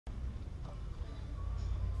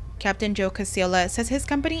Captain Joe Casiola says his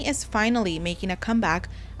company is finally making a comeback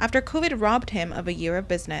after COVID robbed him of a year of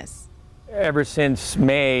business. Ever since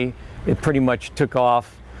May, it pretty much took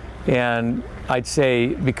off, and I'd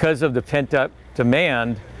say because of the pent-up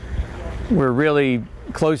demand, we're really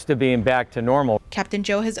close to being back to normal. Captain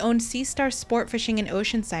Joe has owned Sea Star Sport Fishing in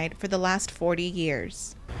Oceanside for the last 40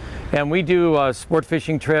 years. And we do sport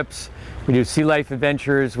fishing trips. We do sea life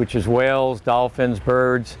adventures, which is whales, dolphins,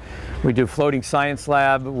 birds. We do floating science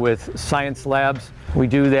lab with science labs. We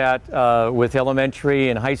do that with elementary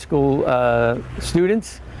and high school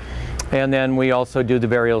students. And then we also do the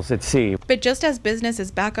burials at sea. But just as business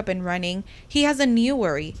is back up and running, he has a new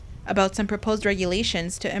worry about some proposed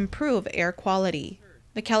regulations to improve air quality.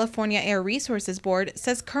 The California Air Resources Board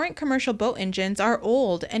says current commercial boat engines are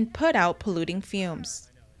old and put out polluting fumes.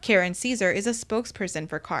 Karen Caesar is a spokesperson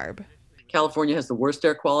for CARB. California has the worst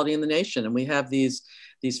air quality in the nation, and we have these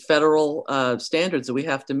federal standards that we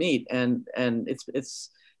have to meet, and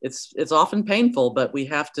it's often painful, but we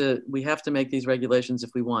have to make these regulations if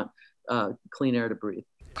we want clean air to breathe.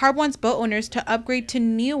 CARB wants boat owners to upgrade to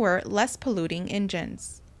newer, less polluting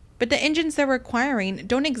engines. But the engines they're requiring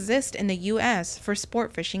don't exist in the U.S. for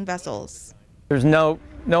sport fishing vessels. There's no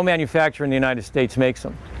manufacturer in the United States makes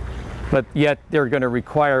them, but yet they're going to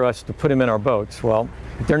require us to put them in our boats. Well,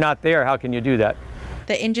 if they're not there, how can you do that?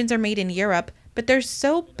 The engines are made in Europe, but they're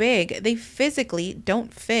so big they physically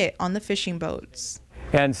don't fit on the fishing boats.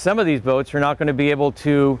 And some of these boats are not going to be able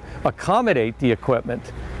to accommodate the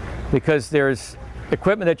equipment because there's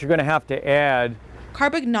equipment that you're going to have to add.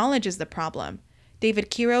 CARB acknowledges the problem.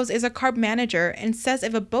 David Quiros is a CARB manager and says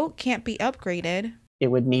if a boat can't be upgraded, it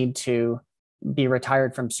would need to be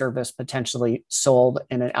retired from service, potentially sold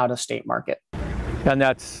in an out-of-state market. And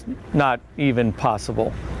that's not even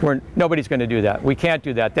possible. Nobody's going to do that. We can't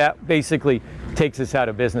do that. That basically takes us out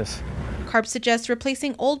of business. CARB suggests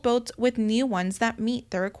replacing old boats with new ones that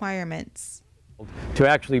meet the requirements. To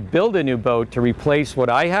actually build a new boat to replace what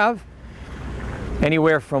I have,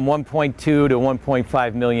 anywhere from $1.2 to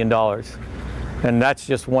 $1.5 million. And that's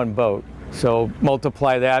just one boat. So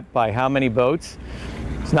multiply that by how many boats?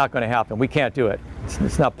 It's not going to happen. We can't do it.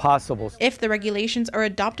 It's not possible. If the regulations are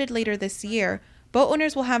adopted later this year, boat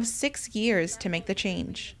owners will have 6 years to make the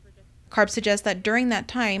change. CARB suggests that during that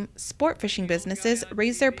time, sport fishing businesses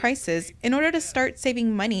raise their prices in order to start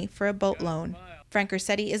saving money for a boat loan. Frank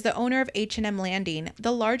Ursetti is the owner of H&M Landing,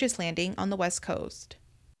 the largest landing on the West Coast.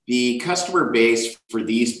 The customer base for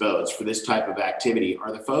these boats, for this type of activity,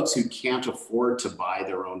 are the folks who can't afford to buy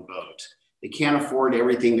their own boat. They can't afford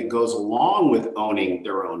everything that goes along with owning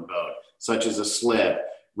their own boat, such as a slip,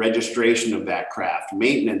 registration of that craft,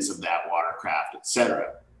 maintenance of that watercraft,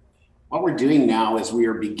 etc. What we're doing now is we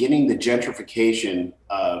are beginning the gentrification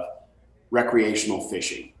of recreational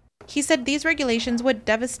fishing. He said these regulations would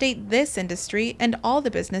devastate this industry and all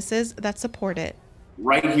the businesses that support it.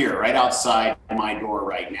 Right here, right outside my door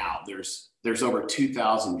right now, there's over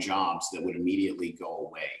 2,000 jobs that would immediately go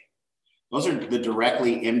away. Those are the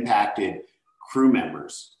directly impacted crew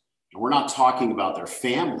members. And we're not talking about their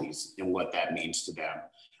families and what that means to them,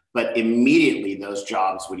 but immediately those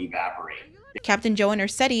jobs would evaporate. Captain Joe and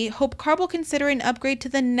Ursetti hope CARB will consider an upgrade to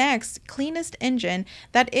the next cleanest engine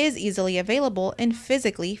that is easily available and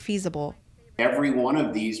physically feasible. Every one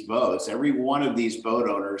of these boats, every one of these boat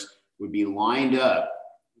owners would be lined up,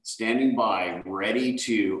 standing by, ready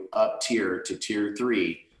to up tier to tier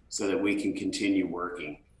 3 so that we can continue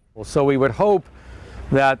working. So we would hope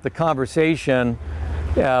that the conversation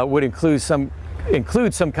would include some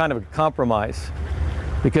kind of a compromise,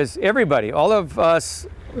 because everybody, all of us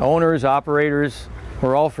owners, operators,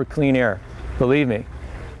 we're all for clean air, believe me.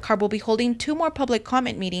 CARB will be holding 2 more public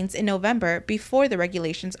comment meetings in November before the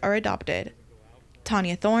regulations are adopted.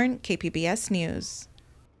 Tanya Thorne, KPBS News.